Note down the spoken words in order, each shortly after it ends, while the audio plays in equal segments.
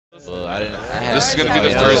Well, I didn't. This is gonna be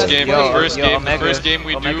the first game. The first game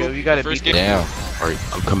we do. You gotta first beat game. Damn. Alright,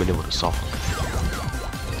 I'm coming in with a song.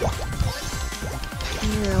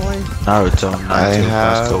 Naruto, I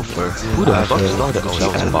have. go for. Who the fuck started? Oh,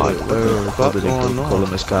 that was mine. Pull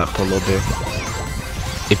him, Scott, pull a bit.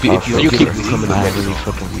 If you keep coming in, really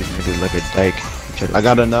fucking nigga like a dyke. I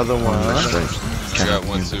got another one. I got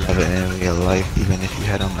one too. Have it in real life, even if you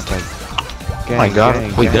had on the type. oh my god.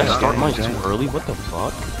 Wait, did I start mine too early? What the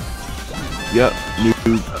fuck? Yep.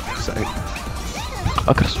 New site.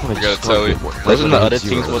 I could've sworn I gotta tell you. Wasn't the other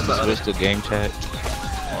team supposed to switch to game chat?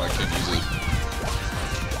 Oh, I can't use it.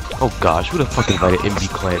 Oh gosh, who the fuck invited MB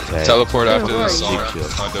Clan tag? Teleport after this song.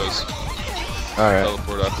 Ridiculous. Hondos. Alright.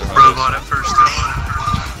 Teleport after Bro Hondos. bought it first.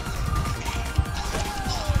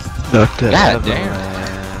 God damn.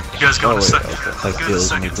 You guys got a second. Like Give it a Bill's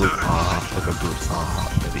second me blue. to it. Like a blue.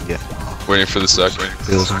 Maybe yeah. Waiting for the second.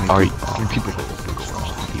 Bill's me blue. Alright, People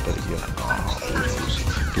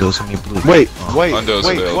Bill's me blue. Wait, Hondos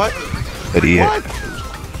failed. what? Idiot.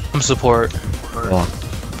 I'm support.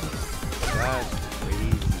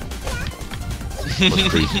 what's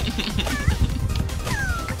crazy?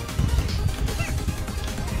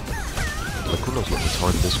 Like, who knows what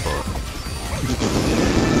retarded this for?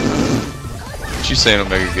 She's saying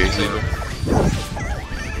Omega Gates either.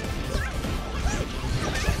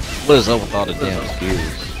 What is up with all the damn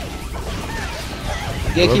spears?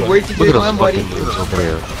 Yeah, keep waiting to Look do at one, those buddy. fucking dudes over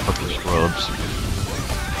there. Fucking scrubs.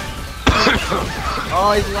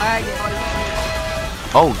 Oh, he's lagging.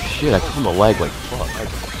 Oh shit, Akuma lag like fuck.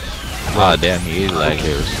 Ah, damn, he is Who lagging.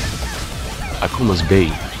 cares? Akuma's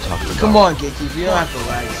bait. Come on, Geki, you don't have to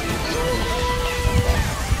lag.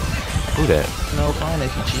 Who that? No, fine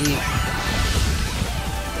if you cheat.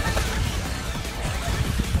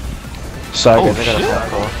 Sorry, Oh, guys, I got a shit. phone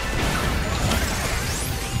call.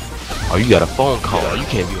 Oh, you got a phone call. You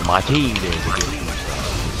can't be on my team then.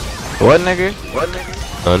 Nigga. What, nigga?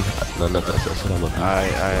 None. That's what I love.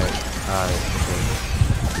 Alright.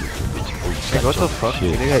 Hey, what the fuck?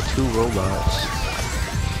 Shit. They got 2 robots.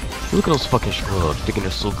 Look at those fucking scrubs thinking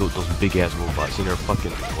they're so good. Those big ass robots and they're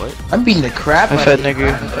fucking what? I'm beating the crap I out said, of you.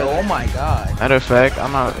 nigga. Oh my god. Matter of fact,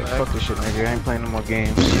 I'm out. Fuck this shit, nigga. I ain't playing no more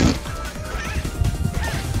games.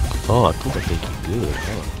 Oh, I think you good.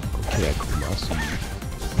 Huh? Okay, Akuma, I see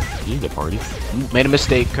you. You in the party? Made a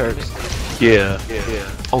mistake, Kirk. Yeah.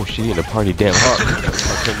 Oh shit, you in the party? Damn.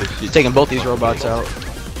 He's taking both these robots out.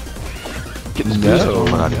 Get this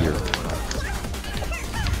bitch out of here.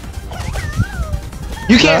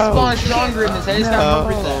 You can't spawn stronger in this. I just got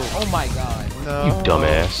remembered that. Oh my god. You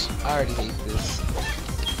dumbass. I already hate this.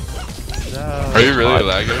 Are you really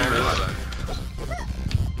lagging?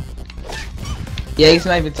 Yeah, he's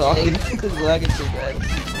not even talking. He's lagging so bad.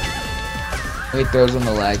 He throws on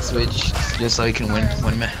the lag switch just so he can win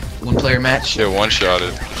one player match. Yeah,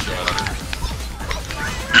 one-shotted.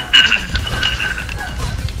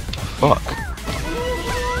 Fuck.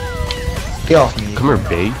 Get off me. Come here,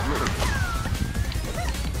 babe.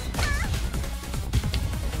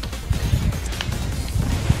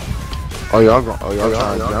 Oh, y'all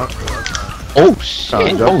trying to jump? Oh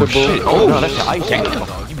shit! Drop Oh the shit! ball. Oh no, that's the ice cream.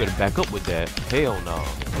 You better back up with that. Hell no.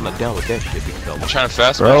 I'm not down with that shit, big fella. I'm trying to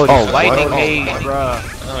fast Bro, match. oh, lightning haze,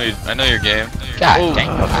 bruh. I know your game. God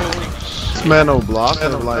damn. This man no block.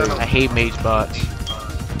 Like, I hate mage bots.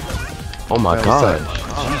 Oh my Man, god. what's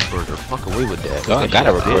Cheeseburger, fuck away with that. I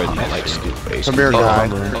gotta record that. that. Like stupid face. come here, guy.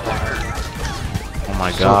 Oh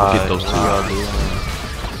my So god. get those two out.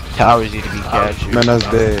 Towers need to be captured. Man, that's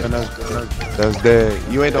dead. That's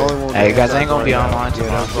dead. You ain't the only one. Hey guys, I ain't gonna be online Yeah,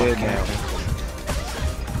 tomorrow. that's dead now.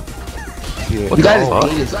 Yeah. What You the guys fuck?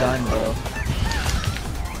 hate his gun, bro.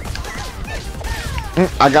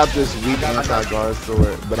 I got this weak anti-guard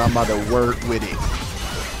sword, but I'm about to work with it.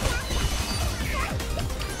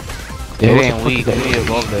 It What the ain't fuck weak, is that? we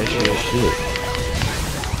above that shit.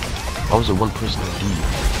 Why was it one person to do?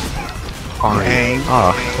 Hang.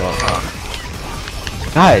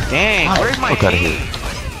 God dang, where's my Fuck outta aim? here.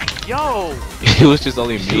 Yo! It was just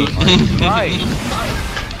only me. Right.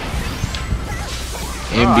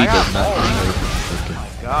 MB does not. Oh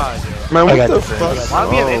my god. Man, what got the the fuck? Why do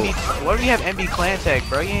we have MB? Why do we have MB clan tag,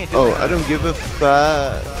 bro? You ain't doing Oh, I don't give a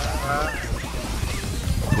fuck.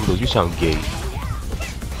 Windows, you sound gay.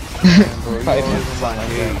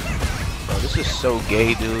 Bro, this is so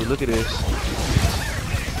gay, dude. Look at this.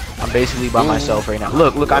 I'm basically by myself right now.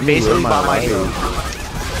 Look, I'm basically by myself.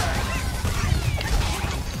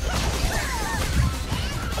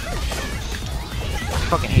 I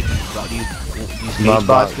fucking hate these My gay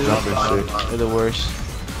bots, dude. bot jumping shit. They're the worst.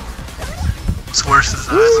 It's worse than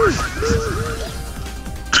that.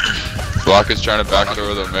 Block is trying to backdoor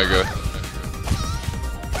with Omega.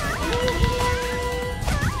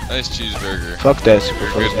 Nice cheeseburger. Fuck that super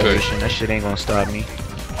Good close pick. animation. That shit ain't gonna stop me.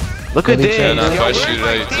 Look at this. Yeah, not if Yo, I shoot it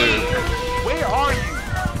at you too. Where are you?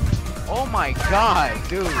 Oh my god,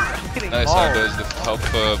 dude. I'm getting Nice, mauled. Honda to help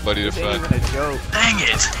buddy This ain't defend. even a joke. Dang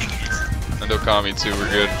it. And Okami too, we're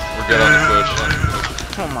good. We're good on the push.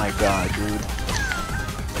 Oh my god, dude.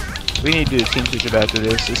 We need to do a team switch after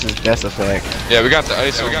this. That's a fact. Yeah, we got the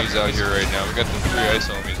ice homies out here right now. We got the 3 ice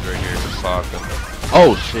homies right here just popping.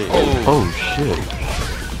 Oh shit. Oh shit.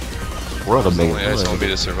 We're on a It's the mega only ice homie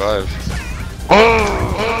to survive.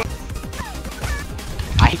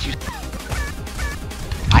 I hate you.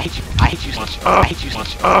 I hate you. I hate you. I hate you.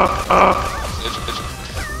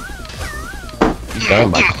 You got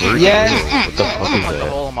my clear. Yes. What the fuck is The that?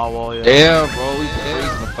 hole in my wall, yeah. Damn, bro, we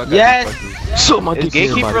freezing the fuck Yes. out of the So my Is dick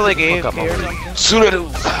gatekeeper like AFK or something?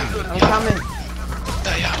 I'm coming.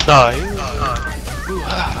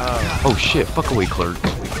 Oh shit, fuck away, clerk.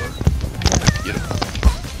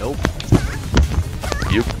 Nope.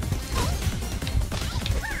 Yep.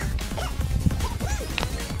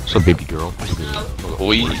 So baby girl.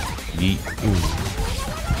 Oi.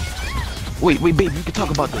 Wait, baby, we can talk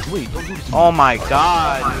about this. Wait, don't do this. Oh my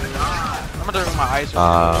god. I'm gonna turn my eyes.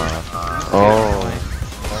 Oh.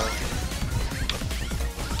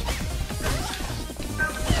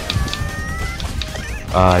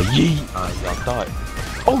 Yeet. Y'all thought.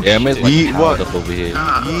 Oh Yeah, shit. man, like Yeet what? up over here.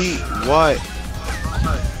 Yeet what?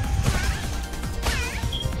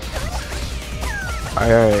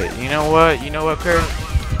 Alright, you know what? You know what, Kurt? I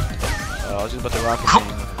was just about to rock it.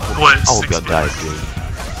 What? I hope y'all died, dude.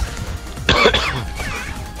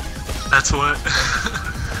 That's what?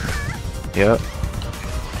 Yep.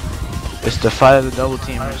 It's the fight of the double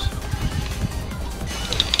teamers.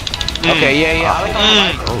 Okay, yeah. I like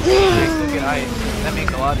Oh shit. look at ice. That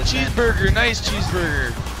makes a lot of sense. Cheeseburger, nice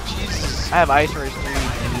cheeseburger. Jesus. I have ice race 3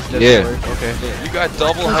 and this doesn't Yeah. work. Okay. You got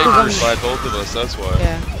double hypers by both of us, that's why.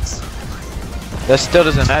 Yeah. That still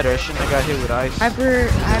doesn't matter. I shouldn't have got hit with ice.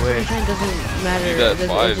 Hypervision doesn't matter. You got It, doesn't,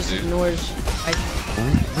 five, it just dude. ignores. It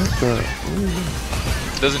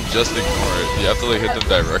doesn't just ignore it. You have to like hit them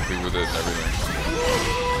directly with it and everything.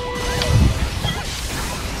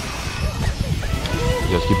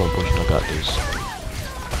 You guys keep on pushing, I got this.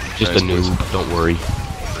 Just Nice a noob, don't worry.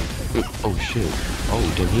 Oh shit. Oh,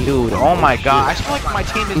 damn he. Dude, oh my god. I feel like my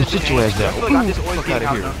team is Sit your ass down. I feel like I'm just always Fuck getting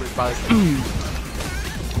outta here. outnumbered by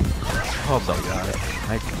Oh my god.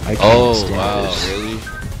 I can't Oh stand wow, this. really?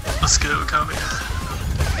 Let's go, Okami.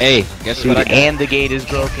 Hey, guess Dude, what I got? and the gate is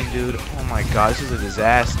broken, dude. Oh my god, this is a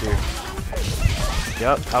disaster.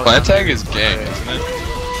 Yep. Plant tag is gang, isn't it?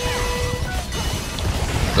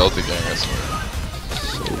 Delta gang, I swear.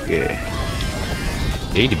 So gay.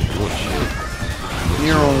 They ain't even doing shit.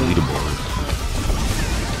 You're on. Leaderboard.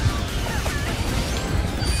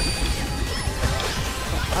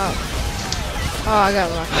 Oh, I got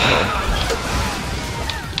rocked.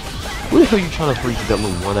 Who the hell you trying to freeze with that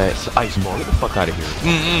little one-ass ice ball? Get the fuck out of here.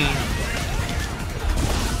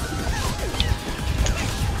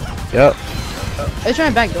 Yep. They're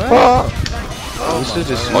trying to backdoor. This is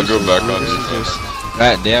just. I'll go back on this this. is just.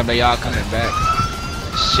 God damn, they all coming back.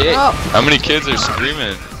 Shit. Oh, How many kids are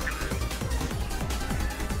screaming?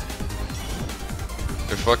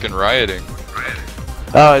 They're fucking rioting.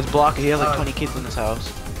 Oh, it's blocking. He has like 20 kids in his house.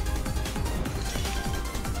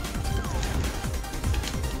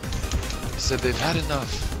 He said they've had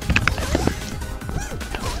enough.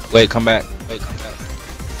 Wait, come back. Wait, come back.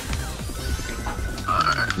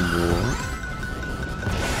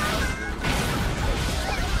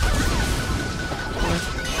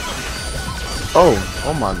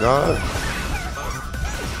 Oh my god.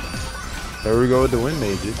 There we go with the wind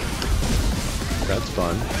mages. That's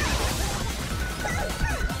fun.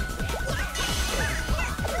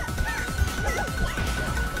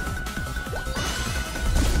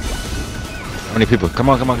 How many people? Come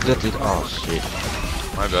on, get it. Oh shit.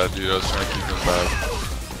 My bad, dude. I was trying to keep them back.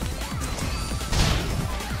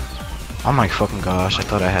 Oh my fucking gosh, I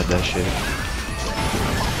thought I had that shit.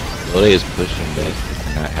 Well, they is pushing back.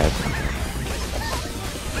 Not happening.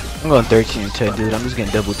 I'm going 13 and 10, dude. I'm just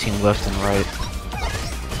getting double team left and right.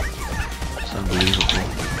 It's unbelievable.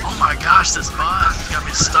 Oh my gosh, this mod got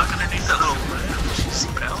me stuck underneath that little ledge. She's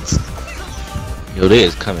bouncing. Yo, they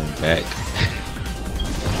is coming back.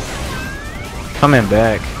 Coming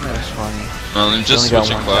back. That's funny. No, I'm just Only got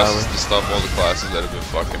switching one classes tower. to stop all the classes that have been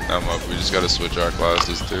fucking them up. We just gotta switch our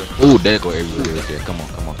classes too. Ooh, there go everybody right there. Come on.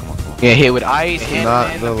 Yeah, hit with ice and Not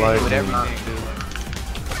and the I'm getting hit with lightning. everything, dude.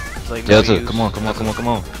 It's like no Delta, use. come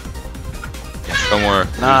on. Somewhere.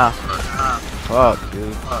 Nah. Fuck,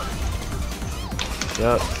 dude.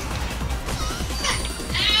 Yup.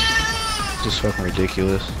 Just fucking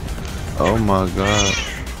ridiculous. Oh my god.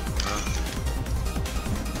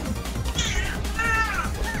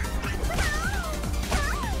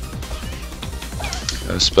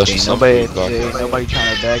 Special Ain't something. nobody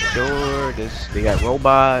trying to backdoor. They got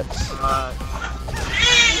robots.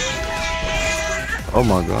 Oh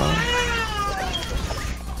my god.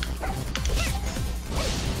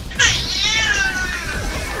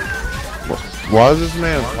 Why is this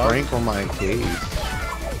man Frank on my case?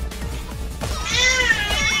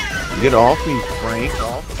 Get off me, Frank.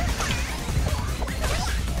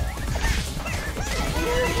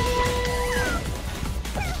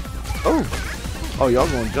 Oh, y'all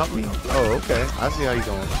gonna jump me? Oh, okay. I see how you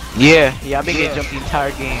going. Yeah, I've been getting jumped the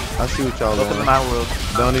entire game. I see what y'all Welcome to doing. my world.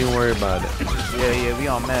 Don't even worry about it. Yeah, we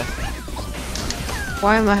on meth.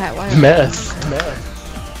 Why am I why Meth.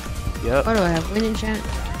 Yup. What do I have? Win enchant?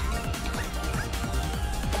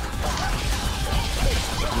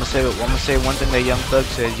 I'm gonna say one thing that Young Thug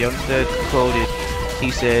said. Young Thug quoted.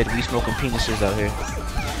 He said, "We smoking penises out here."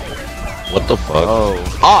 What the fuck? Oh.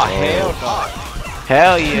 Oh hell no.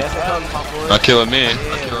 Hell yeah. That's what I'm talking about, boy. Not killing me. Yeah,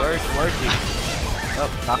 work it. Oh,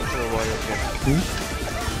 knock him to the water. Okay.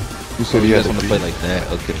 You said You you guys had want to to play like that?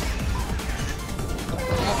 Okay.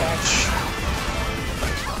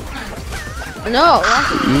 No,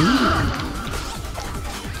 Rocket.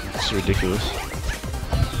 This is ridiculous.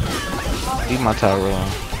 Leave my tower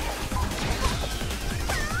alone.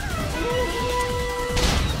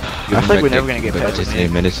 I feel like we're never gonna get past this this.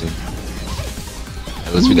 game medicine.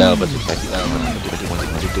 At least we got a bunch of facts.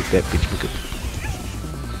 That bitch we could.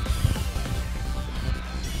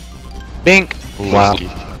 Bink. Wow.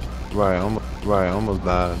 Right, almost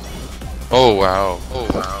died. Oh wow. Oh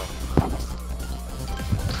wow.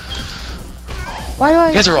 Why do I?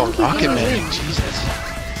 You guys are all someone keep rocket getting man. wins? Jesus.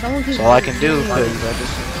 Someone keeps That's all I getting can do wins. because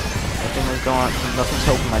nothing is going. Nothing's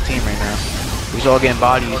helping my team right now. We're just all getting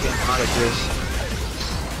bodies and things like this.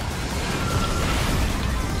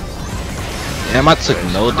 Damn, I took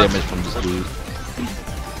no damage from this dude.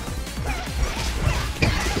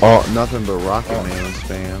 Oh, nothing but Rocket Man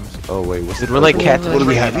spams. Oh wait, what's Dude, we're like cats. What do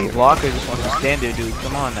we have here? Blockers just want to stand there, dude.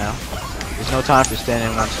 Come on now. There's no time for standing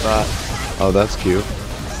in one spot. Oh, that's cute.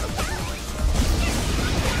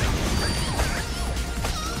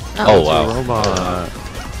 Oh It's a wow. robot.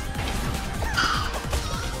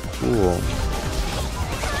 Cool.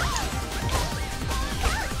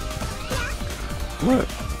 What?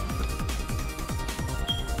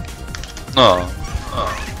 Oh.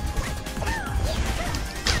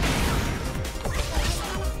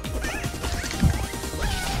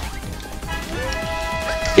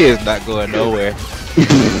 He is not going nowhere.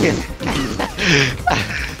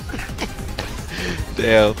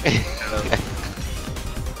 Damn.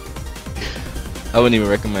 I wouldn't even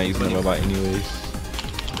recommend using the robot anyways.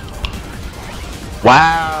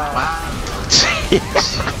 Wow.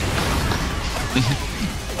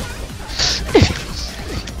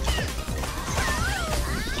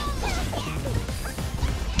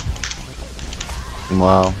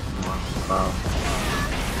 Wow.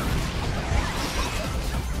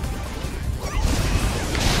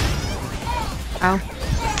 Ow.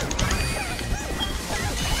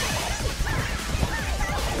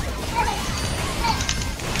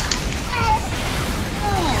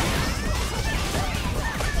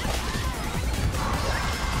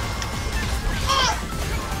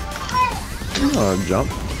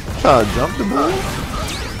 Jump the ball.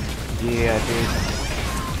 Yeah,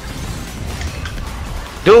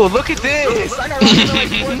 dude, look at this! I got run like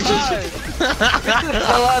 4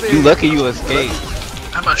 times! You lucky you escaped.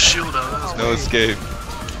 How about shield though? No escape.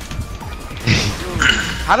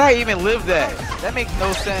 How did I even live that? That makes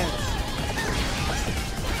no sense.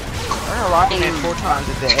 I got Rocket Man 4 times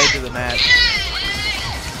at the edge of the map.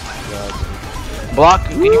 Block,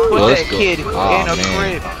 can you put Let's that go. kid Aw, in a man.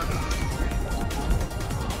 crib?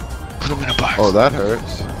 Put him in a box. Oh, that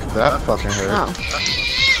hurts. That fucking hurts. Oh.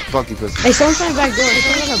 Fuck you, pussy. Hey, someone's trying back door. There's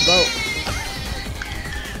someone on a boat.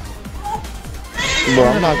 Bro,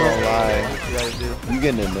 I'm not gonna lie. What you gotta do? You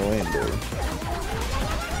getting annoying,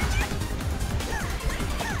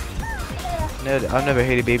 dude. I've never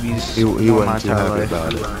hated babies He in my wasn't too entire happy life.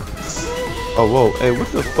 about it. Oh, whoa. Hey, what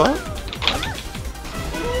the fuck?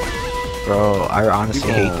 Bro, I honestly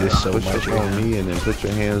You hate gonna this so push much up right on now. me and then put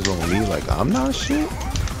your hands on me like I'm not shit?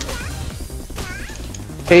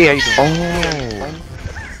 Hey, how you doing?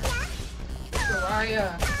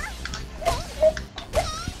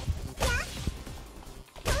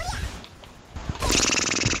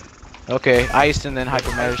 Okay, iced and then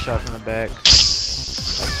hyper meta shot from the back.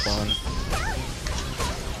 That's fun.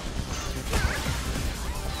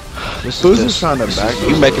 This Who's is just trying to back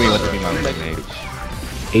You making me want to be my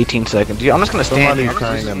teammate. 18 seconds. Dude, I'm just gonna stand Somebody here.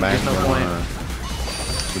 trying to back There's no point.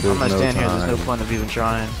 I'm gonna stand here. There's no point of even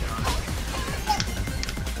trying.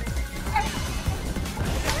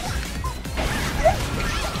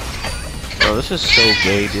 Bro, this is so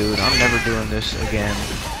gay, dude. I'm never doing this again,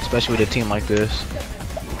 especially with a team like this.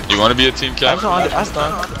 You want to be a team captain?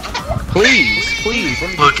 Please, please,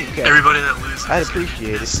 let me Look, be team captain. everybody that loses, I'd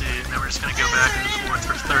appreciate it. see it, and then we're just gonna go back and forth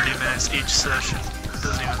for 30 minutes each session. It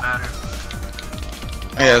doesn't even matter.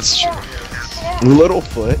 Yeah, that's true.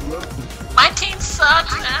 Littlefoot. My team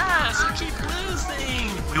sucks ass. We keep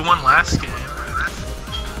losing. We won last game.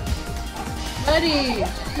 Buddy,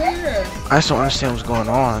 here. I just don't understand what's going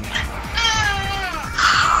on.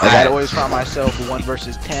 Like, I'd always find myself 1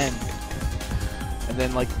 versus 10. And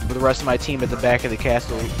then, like, the rest of my team at the back of the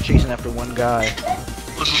castle chasing after one guy.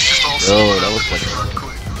 Look, let's just all Yo, that was like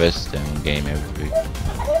the best game ever.